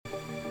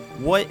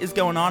What is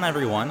going on,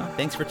 everyone?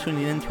 Thanks for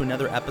tuning in to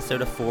another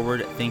episode of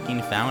Forward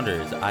Thinking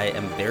Founders. I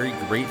am very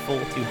grateful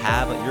to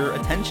have your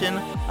attention,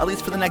 at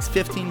least for the next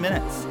 15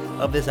 minutes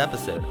of this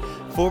episode.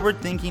 Forward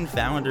Thinking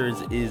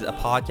Founders is a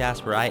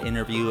podcast where I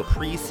interview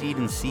pre-seed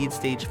and seed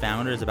stage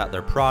founders about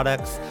their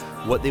products,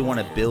 what they want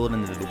to build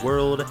into the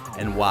world,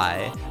 and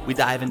why. We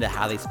dive into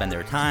how they spend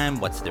their time,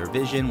 what's their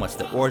vision, what's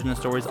their origin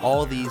stories,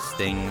 all these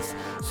things,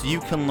 so you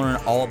can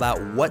learn all about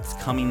what's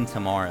coming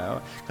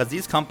tomorrow. Because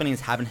these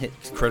companies haven't hit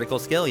critical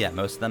scale yet.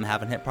 Most of them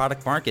haven't hit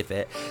product market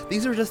fit.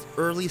 These are just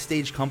early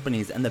stage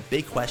companies, and the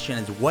big question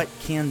is, what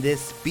can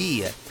this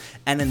be?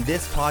 And in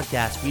this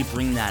podcast, we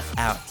bring that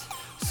out.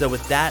 So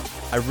with that,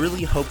 I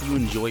really hope you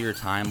enjoy your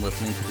time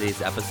listening to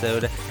today's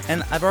episode.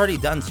 And I've already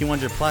done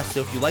 200 plus,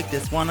 so if you like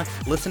this one,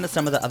 listen to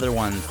some of the other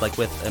ones, like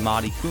with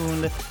Imadi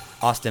Kund,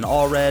 Austin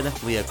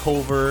Allred, Leah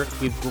Culver.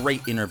 We have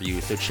great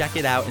interviews, so check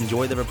it out,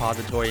 enjoy the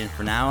repository, and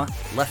for now,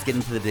 let's get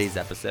into today's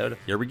episode.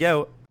 Here we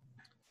go.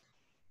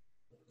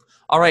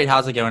 All right,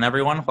 how's it going,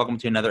 everyone? Welcome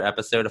to another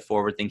episode of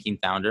Forward Thinking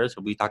Founders,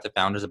 where we talk to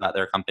founders about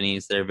their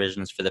companies, their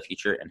visions for the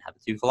future, and how the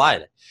two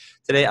collide.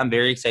 Today, I'm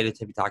very excited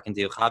to be talking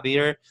to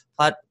Javier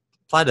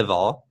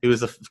Pladeval, who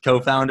is a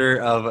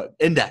co-founder of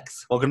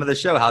Index. Welcome to the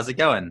show. How's it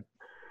going?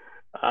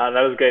 That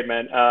was great,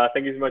 man.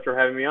 Thank you so much for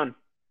having me on.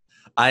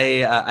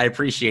 I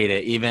appreciate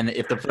it. Even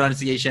if the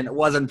pronunciation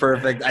wasn't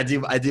perfect, I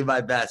do my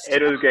best.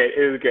 It was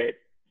great.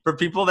 For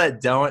people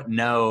that don't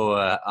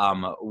know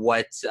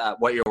what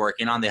you're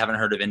working on, they haven't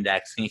heard of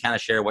Index. Can you kind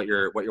of share what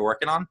you're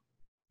working on?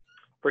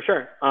 For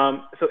sure.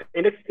 So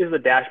Index is a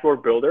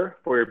dashboard builder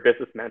for your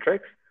business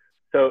metrics.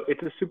 So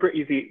it's a super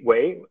easy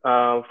way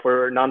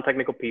for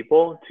non-technical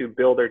people to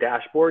build their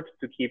dashboards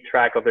to keep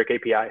track of their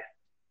KPIs.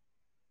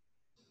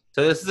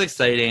 So this is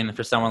exciting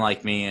for someone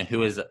like me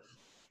who is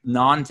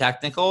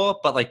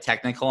non-technical, but like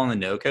technical in the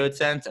no-code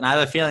sense. And I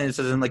have a feeling this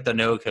is in like the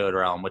no-code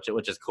realm, which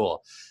is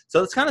cool. So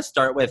let's kind of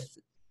start with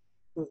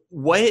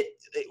what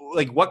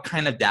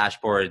kind of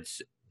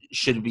dashboards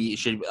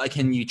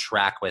can you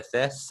track with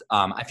this?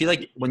 I feel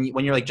like when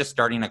you're like just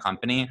starting a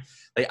company,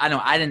 like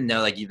I didn't know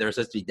like there's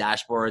supposed to be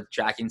dashboard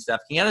tracking stuff.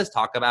 Can you guys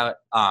talk about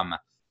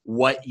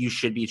what you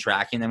should be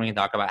tracking? Then we can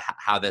talk about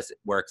how this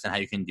works and how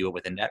you can do it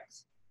with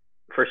Index.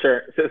 For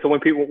sure. So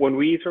when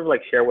we sort of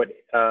like share what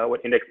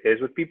Index is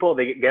with people,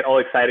 they get all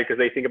excited because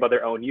they think about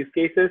their own use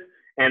cases.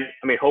 And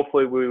I mean,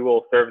 hopefully we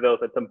will serve those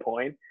at some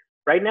point.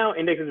 Right now,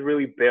 Index is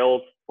really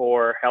built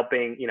for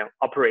helping,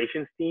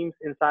 operations teams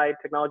inside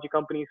technology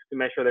companies to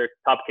measure their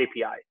top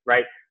KPIs,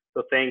 right?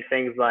 So saying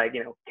things like,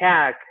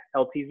 CAC,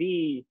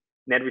 LTV,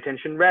 net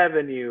retention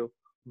revenue,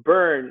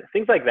 burn,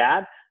 things like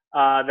that,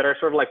 that are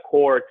sort of like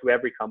core to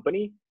every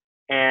company.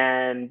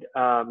 And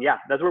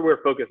that's where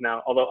we're focused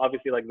now. Although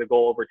obviously like the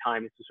goal over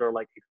time is to sort of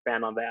like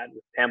expand on that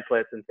with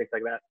templates and things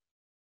like that.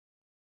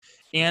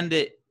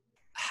 And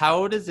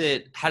how does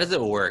it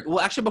work?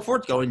 Well, actually, before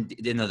going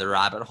into the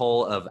rabbit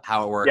hole of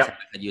how it works, how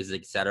it uses,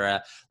 et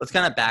cetera, let's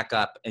kind of back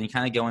up and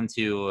kind of go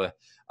into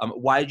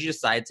why did you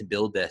decide to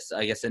build this?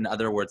 I guess in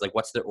other words, like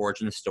what's the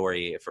origin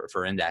story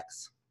for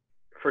Index?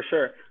 For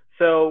sure.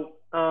 So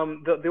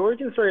the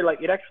origin story,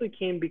 like it actually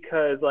came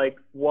because like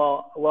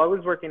while I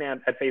was working at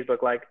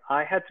Facebook, like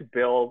I had to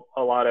build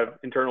a lot of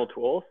internal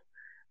tools,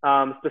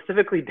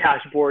 specifically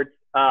dashboards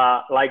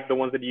like the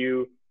ones that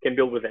you can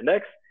build with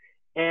Index.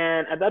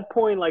 And at that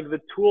point, like the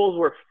tools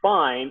were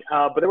fine,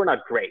 but they were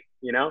not great,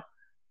 And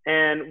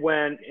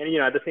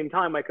at the same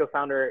time, my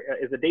co-founder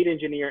is a data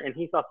engineer, and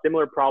he saw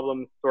similar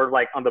problems sort of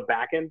like on the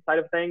back end side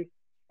of things,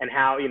 and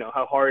how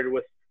hard it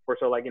was for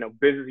sort of like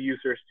business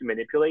users to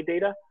manipulate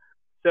data.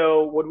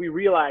 So what we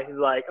realized is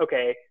like,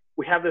 okay,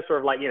 we have this sort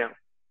of like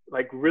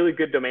like really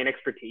good domain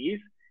expertise,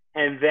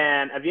 and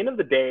then at the end of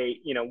the day,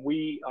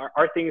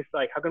 our thing is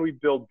like, how can we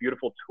build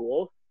beautiful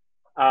tools?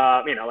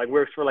 Like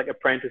we're sort of like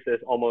apprentices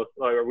almost,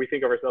 or we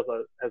think of ourselves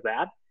as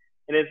that.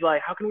 And it's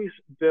like, how can we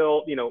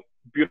build,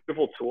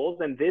 beautiful tools?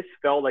 And this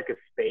felt like a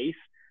space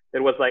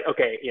that was like,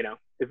 okay,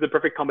 it's the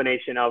perfect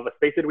combination of a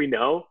space that we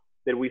know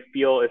that we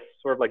feel is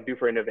sort of like due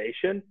for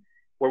innovation,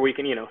 where we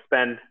can,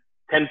 spend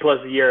 10 plus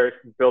years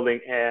building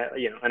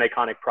an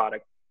iconic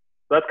product.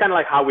 So that's kind of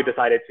like how we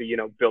decided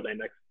to, build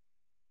Index.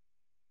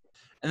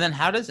 And then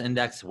how does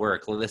Index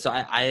work? So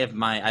I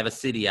have a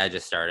city I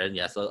just started.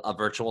 Yes, a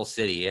virtual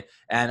city,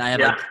 and I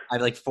have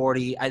like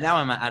 40. I'm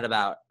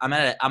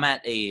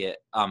at a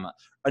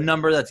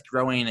number that's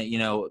growing,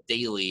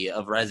 daily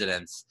of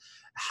residents.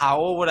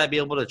 How would I be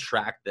able to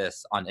track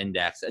this on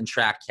Index and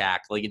track CAC?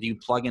 Like, if you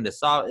plug into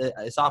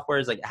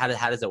softwares, like how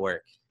does it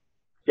work?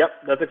 Yep,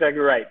 that's exactly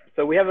right.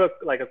 So we have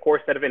a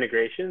core set of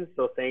integrations.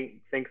 So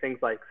think things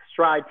like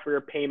Stripe for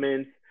your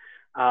payments,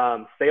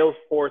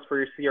 Salesforce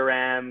for your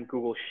CRM,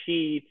 Google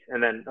Sheets,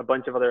 and then a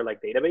bunch of other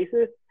like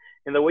databases.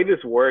 And the way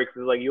this works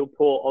is like you'll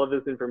pull all of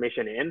this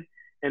information in,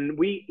 and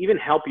we even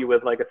help you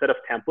with like a set of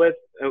templates.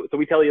 So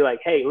we tell you like,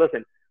 hey,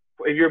 listen,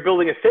 if you're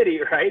building a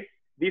city, right?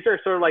 These are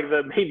sort of like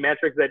the main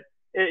metrics that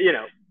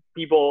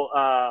people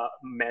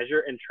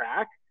measure and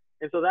track.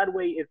 And so that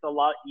way it's a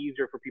lot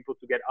easier for people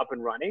to get up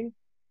and running.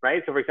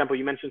 right? So for example,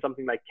 you mentioned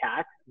something like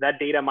CAC. That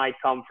data might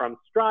come from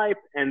Stripe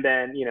and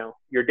then,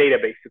 your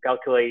database to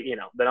calculate,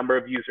 the number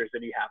of users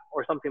that you have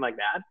or something like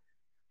that.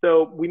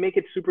 So we make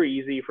it super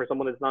easy for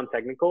someone that's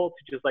non-technical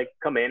to just like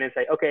come in and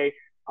say, okay,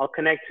 I'll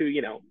connect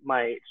to,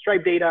 my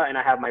Stripe data and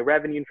I have my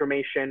revenue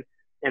information.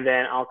 And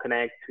then I'll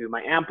connect to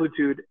my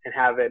Amplitude and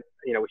have it,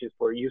 which is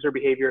for user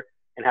behavior,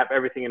 and have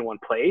everything in one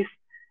place.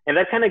 And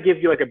that kind of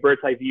gives you like a bird's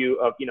eye view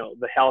of,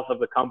 the health of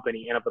the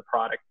company and of the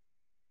product.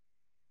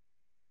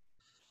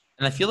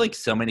 And I feel like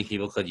so many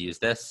people could use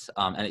this,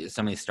 and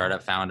so many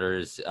startup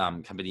founders,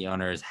 company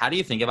owners. How do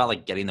you think about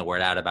like getting the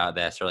word out about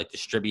this, or like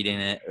distributing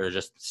it, or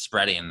just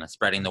spreading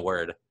the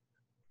word?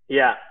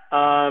 Yeah.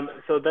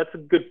 So that's a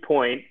good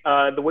point.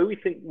 The way we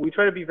think, we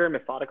try to be very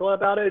methodical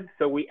about it.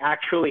 So we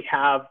actually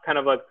have kind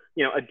of a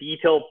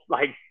detailed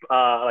like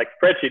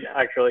spreadsheet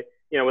actually,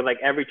 with like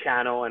every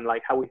channel and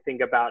like how we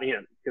think about,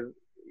 because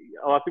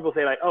a lot of people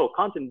say like, oh,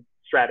 content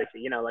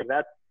strategy, like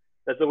that's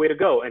the way to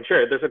go. And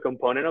sure, there's a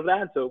component of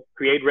that. So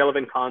create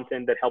relevant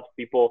content that helps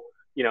people,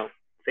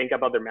 think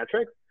about their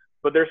metrics.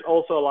 But there's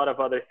also a lot of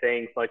other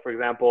things, like for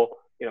example,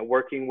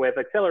 working with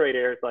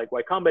accelerators like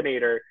Y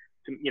Combinator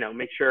to,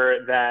 make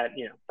sure that,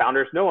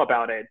 founders know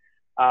about it,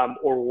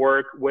 or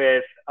work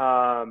with,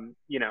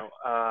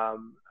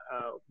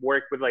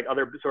 work with like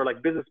other sort of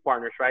like business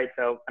partners, right?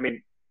 So, I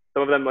mean,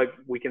 some of them like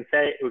we can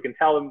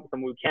tell them,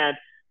 some we can't,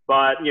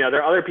 but,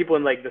 there are other people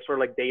in like the sort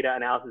of like data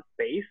analysis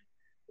space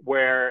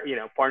where,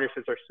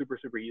 partnerships are super,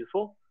 super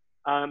useful.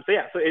 So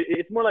yeah, so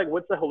it's more like,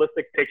 what's the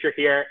holistic picture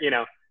here,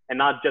 and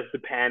not just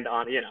depend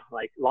on,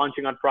 like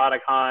launching on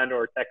Product Hunt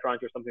or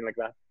TechCrunch or something like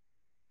that.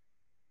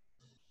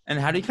 And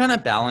how do you kind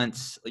of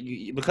balance,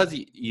 because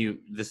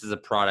this is a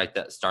product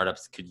that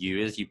startups could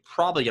use, you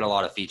probably get a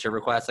lot of feature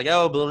requests like,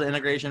 oh, build an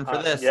integration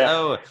for this, yeah.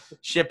 Oh,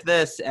 ship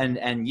this.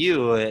 And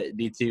you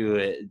need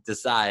to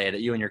decide,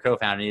 you and your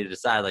co-founder need to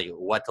decide like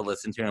what to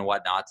listen to and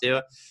what not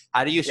to.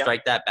 How do you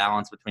strike that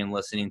balance between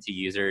listening to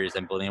users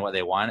and building what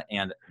they want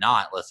and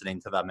not listening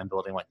to them and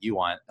building what you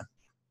want?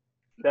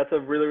 That's a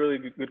really, really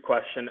good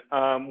question.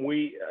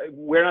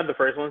 We're not the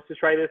first ones to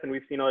try this, and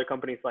we've seen other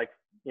companies like,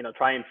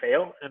 try and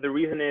fail. And the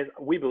reason is,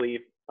 we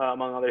believe,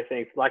 among other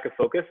things, lack of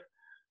focus.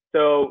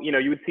 So,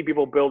 you would see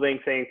people building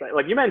things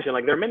like you mentioned,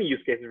 like there are many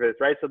use cases for this,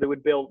 right? So they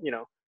would build,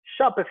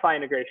 Shopify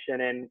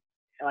integration and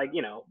like,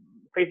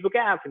 Facebook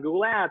ads and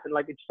Google ads and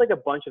like, it's just like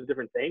a bunch of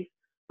different things.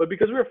 But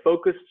because we're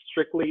focused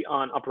strictly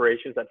on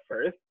operations at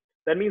first,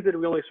 that means that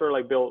we only sort of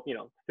like build,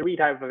 3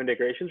 types of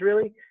integrations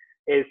really.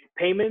 Is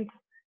payments,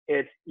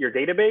 it's your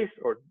database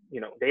or,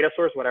 data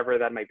source, whatever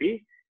that might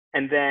be.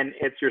 And then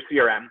it's your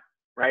CRM,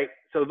 right?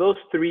 So those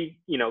 3,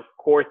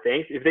 core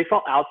things, if they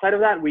fall outside of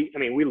that, we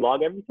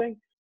log everything,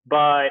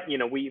 but,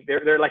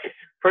 they're like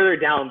further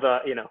down the,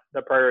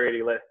 the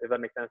priority list, if that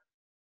makes sense.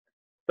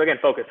 So again,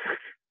 focus.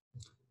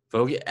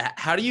 Focus.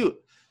 How do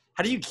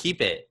you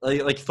keep it?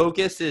 Like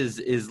focus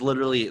is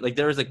literally like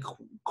there was a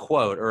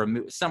quote or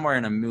somewhere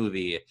in a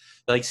movie,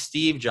 like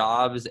Steve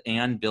Jobs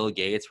and Bill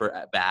Gates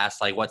were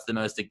asked like, what's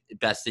the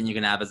best thing you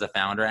can have as a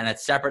founder? And at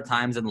separate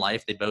times in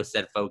life, they both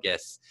said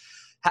focus.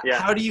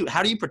 How do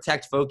you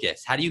protect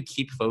focus? How do you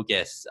keep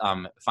focus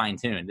fine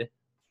tuned?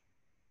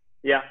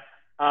 Yeah.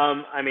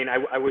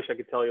 I wish I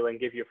could tell you and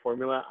give you a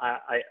formula.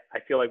 I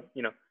feel like,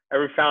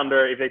 every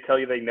founder, if they tell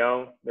you they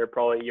know, they're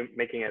probably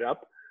making it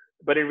up.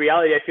 But in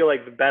reality, I feel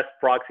like the best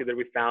proxy that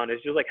we found is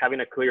just like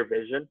having a clear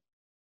vision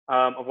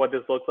of what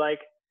this looks like.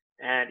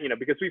 And,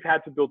 because we've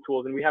had to build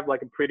tools and we have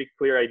like a pretty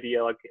clear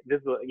idea, like this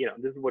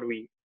is what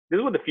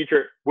the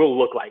future will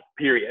look like,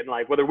 period.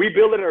 Like whether we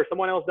build it or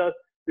someone else does,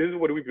 this is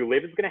what we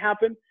believe is going to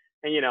happen.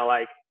 And,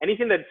 like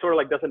anything that sort of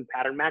like doesn't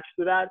pattern match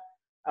to that,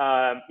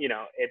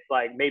 it's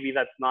like, maybe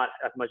that's not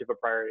as much of a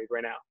priority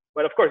right now.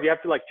 But of course you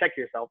have to like check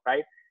yourself,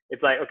 right?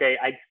 It's like, okay,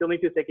 I still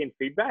need to take in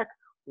feedback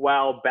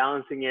while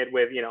balancing it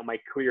with, my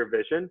clear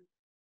vision.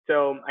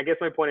 So I guess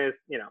my point is,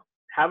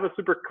 have a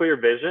super clear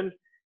vision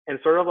and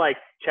sort of like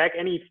check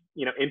any,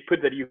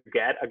 input that you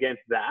get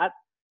against that.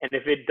 And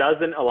if it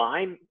doesn't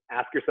align,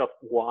 ask yourself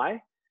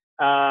why.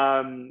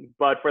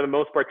 But for the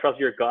most part, trust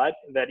your gut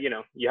that,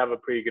 you have a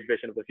pretty good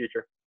vision of the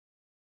future.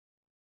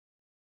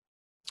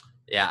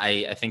 Yeah,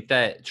 I think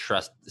that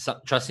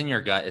trusting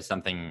your gut is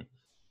something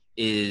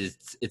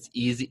it's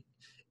easy.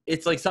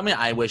 It's like something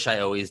I wish I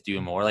always do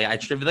more. Like I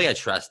feel like I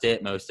trust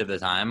it most of the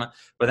time,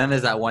 but then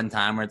there's that one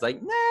time where it's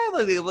like, nah,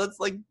 let's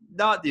like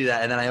not do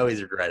that, and then I always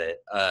regret it.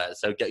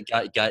 So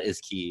gut is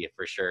key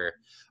for sure.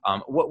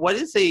 What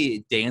is a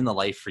day in the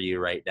life for you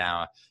right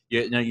now?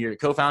 You're a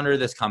co-founder of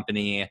this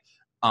company.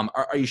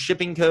 Are you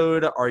shipping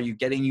code? Are you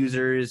getting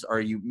users? Are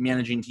you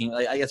managing team?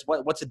 I guess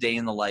what's a day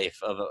in the life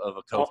of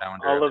a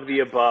co-founder? All of the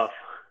above.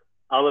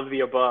 All of the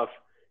above.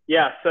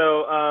 Yeah.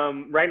 So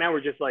right now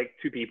we're just like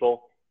 2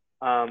 people.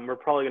 We're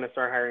probably going to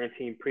start hiring a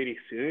team pretty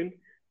soon,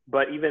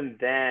 but even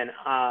then,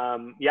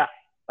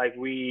 like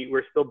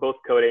we're still both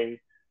coding.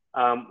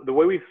 The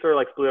way we sort of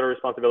like split our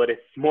responsibilities,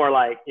 it's more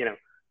like,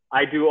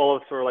 I do all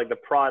of sort of like the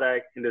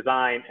product and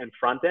design and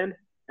front end,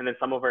 and then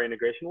some of our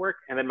integration work.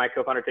 And then my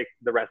co-founder takes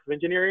the rest of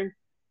engineering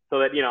so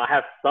that, I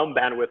have some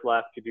bandwidth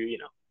left to do,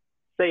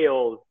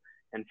 sales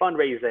and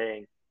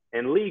fundraising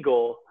and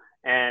legal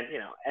and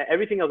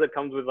everything else that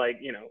comes with like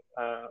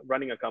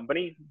running a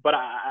company. But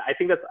I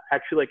think that's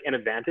actually like an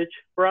advantage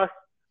for us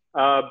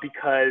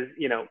because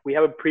we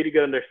have a pretty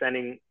good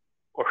understanding,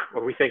 or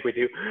we think we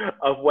do,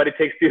 of what it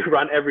takes to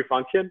run every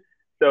function.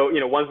 So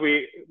once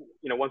we're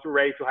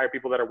ready to hire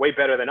people that are way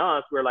better than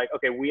us, we're like,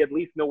 okay, we at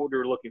least know what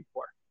we're looking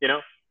for.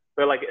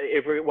 But like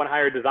if we want to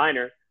hire a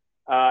designer,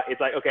 it's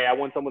like, okay, I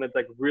want someone that's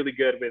like really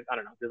good with, I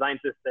don't know, design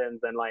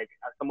systems and like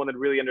someone that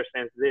really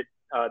understands this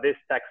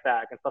tech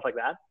stack and stuff like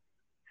that.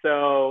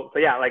 So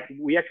yeah, like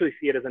we actually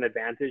see it as an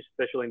advantage,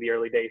 especially in the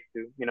early days,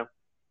 to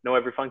know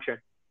every function.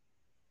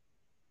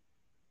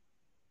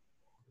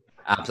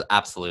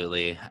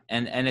 Absolutely.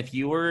 And if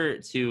you were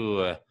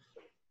to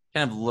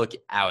kind of look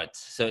out,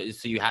 so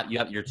you have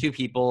your 2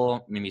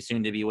 people, maybe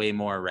soon to be way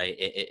more, right?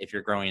 If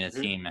you're growing a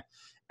team,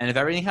 and if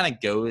everything kind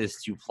of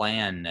goes to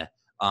plan,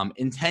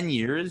 in 10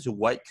 years,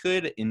 what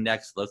could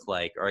Index look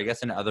like? Or I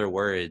guess in other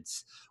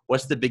words,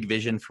 what's the big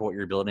vision for what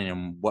you're building,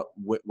 and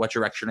what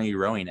direction are you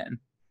rowing in?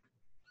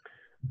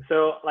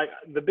 So like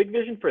the big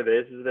vision for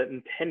this is that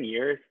in 10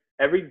 years,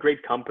 every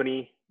great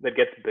company that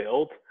gets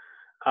built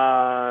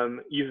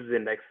uses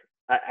Index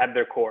at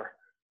their core,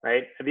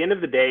 right? At the end of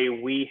the day,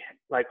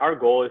 our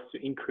goal is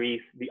to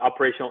increase the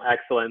operational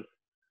excellence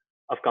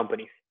of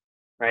companies,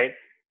 right?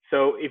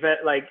 So if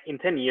in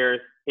 10 years,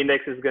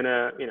 Index is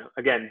gonna,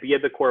 again, be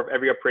at the core of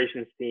every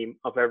operations team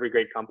of every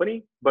great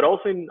company, but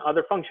also in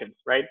other functions,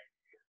 right?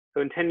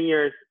 So in 10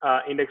 years,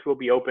 Index will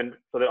be open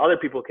so that other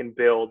people can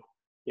build,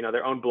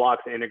 their own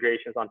blocks and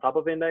integrations on top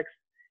of Index.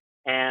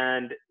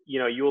 And,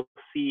 you'll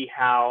see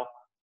how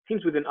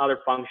teams within other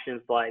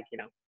functions like,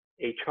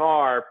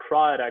 HR,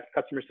 product,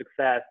 customer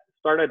success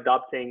start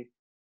adopting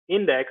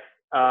Index,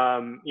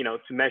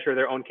 to measure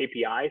their own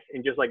KPIs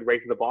and just like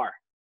raise the bar.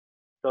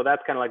 So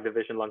that's kind of like the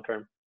vision long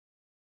term.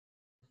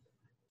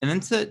 And then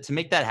to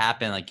make that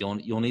happen, like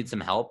you'll need some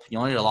help.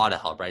 You'll need a lot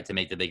of help, right, to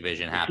make the big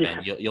vision happen.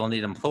 Yeah. You'll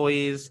need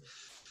employees,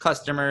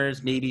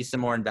 customers, maybe some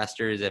more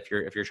investors if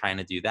you're trying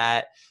to do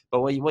that. But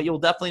what you'll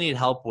definitely need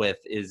help with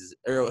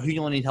or who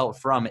you'll need help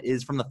from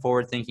is from the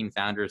Forward Thinking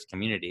Founders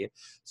community.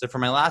 So for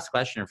my last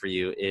question for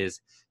you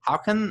is, how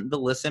can the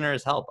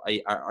listeners help?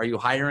 Are you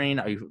hiring?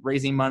 Are you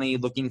raising money,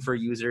 looking for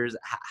users?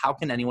 How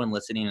can anyone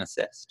listening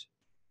assist?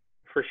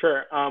 For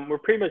sure. We're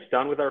pretty much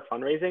done with our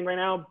fundraising right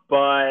now,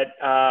 but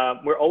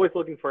we're always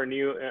looking for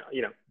new,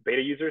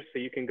 beta users. So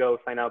you can go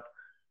sign up,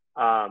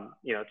 to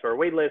our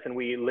wait list, and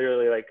we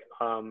literally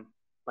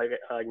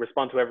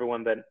respond to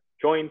everyone that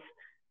joins.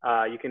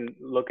 You can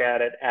look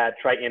at it at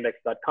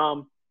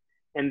tryindex.com.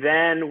 And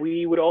then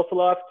we would also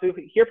love to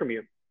hear from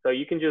you. So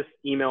you can just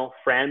email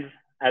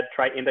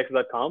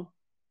friends@tryindex.com.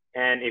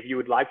 And if you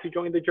would like to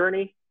join the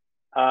journey,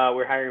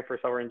 we're hiring for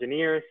software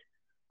engineers.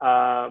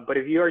 But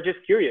if you are just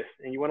curious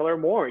and you want to learn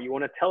more, you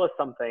want to tell us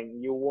something,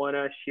 you want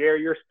to share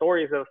your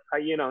stories of how,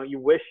 you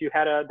wish you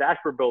had a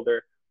dashboard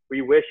builder, or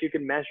you wish you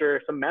could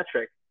measure some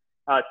metrics,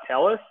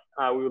 tell us.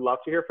 We would love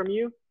to hear from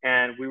you,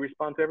 and we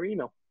respond to every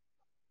email.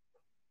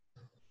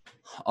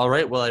 All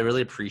right. Well, I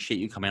really appreciate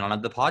you coming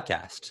on the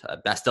podcast.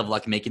 Best of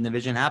luck making the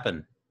vision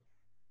happen.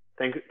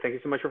 Thank you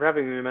so much for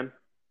having me, man.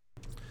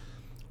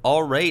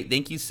 All right.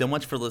 Thank you so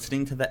much for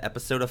listening to the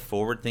episode of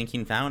Forward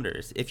Thinking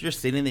Founders. If you're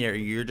sitting there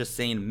and you're just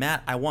saying,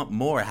 Matt, I want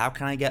more. How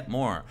can I get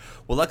more?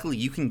 Well, luckily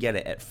you can get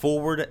it at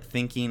Forward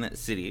Thinking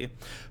City.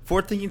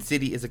 Forward Thinking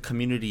City is a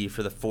community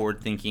for the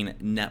Forward Thinking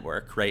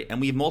Network, right?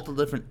 And we have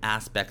multiple different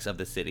aspects of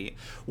the city.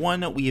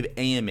 One, we have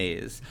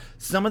AMAs.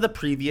 Some of the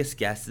previous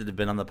guests that have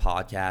been on the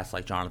podcast,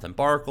 like Jonathan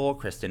Barkle,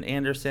 Kristen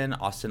Anderson,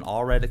 Austin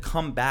Allred,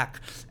 come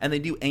back and they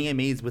do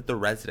AMAs with the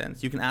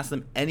residents. You can ask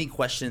them any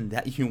question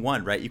that you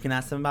want, right? You can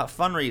ask them about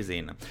fundraising,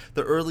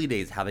 the early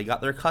days, how they got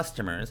their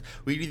customers.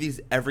 We do these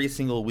every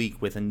single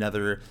week with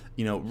another,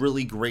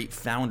 really great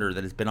founder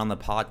that has been on the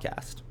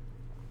podcast.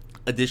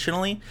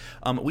 Additionally,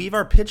 we have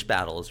our pitch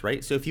battles,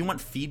 right? So if you want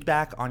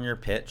feedback on your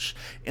pitch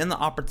and the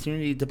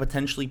opportunity to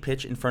potentially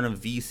pitch in front of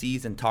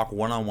VCs and talk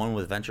one-on-one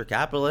with venture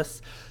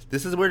capitalists,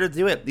 this is where to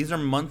do it. These are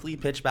monthly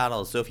pitch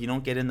battles. So if you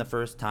don't get in the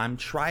first time,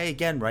 try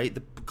again, right?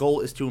 The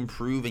goal is to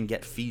improve and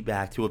get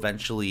feedback to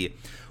eventually,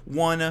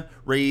 1,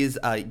 raise,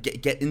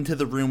 get into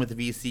the room with the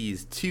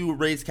VCs, 2,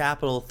 raise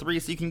capital, 3,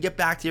 so you can get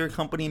back to your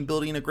company and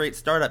building a great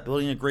startup,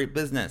 building a great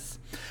business.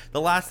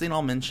 The last thing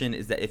I'll mention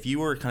is that if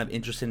you are kind of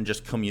interested in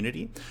just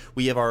community,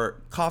 we have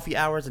our coffee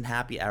hours and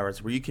happy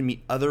hours where you can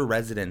meet other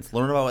residents,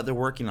 learn about what they're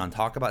working on,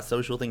 talk about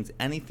social things,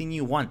 anything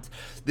you want.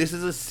 This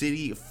is a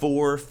city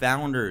for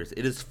founders.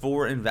 It is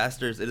for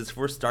investors. It is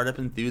for startup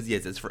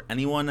enthusiasts. It's for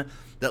anyone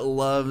that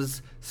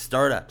loves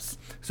startups.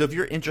 So if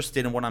you're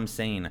interested in what I'm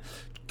saying,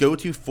 go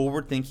to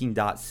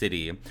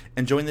forwardthinking.city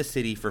and join the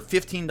city for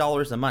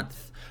 $15 a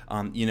month.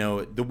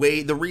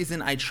 The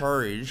reason I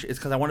charge is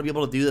because I want to be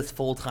able to do this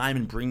full time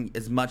and bring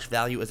as much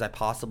value as I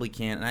possibly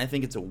can. And I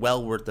think it's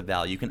well worth the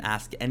value. You can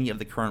ask any of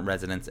the current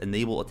residents and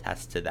they will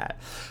attest to that.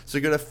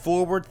 So go to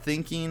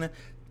forwardthinking.city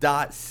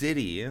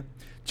City.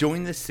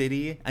 Join the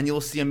city, and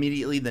you'll see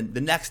immediately the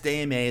next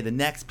AMA, the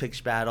next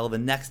pitch battle, the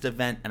next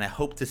event, and I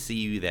hope to see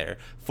you there.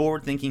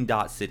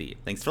 Forwardthinking.city.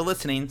 Thanks for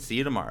listening. See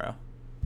you tomorrow.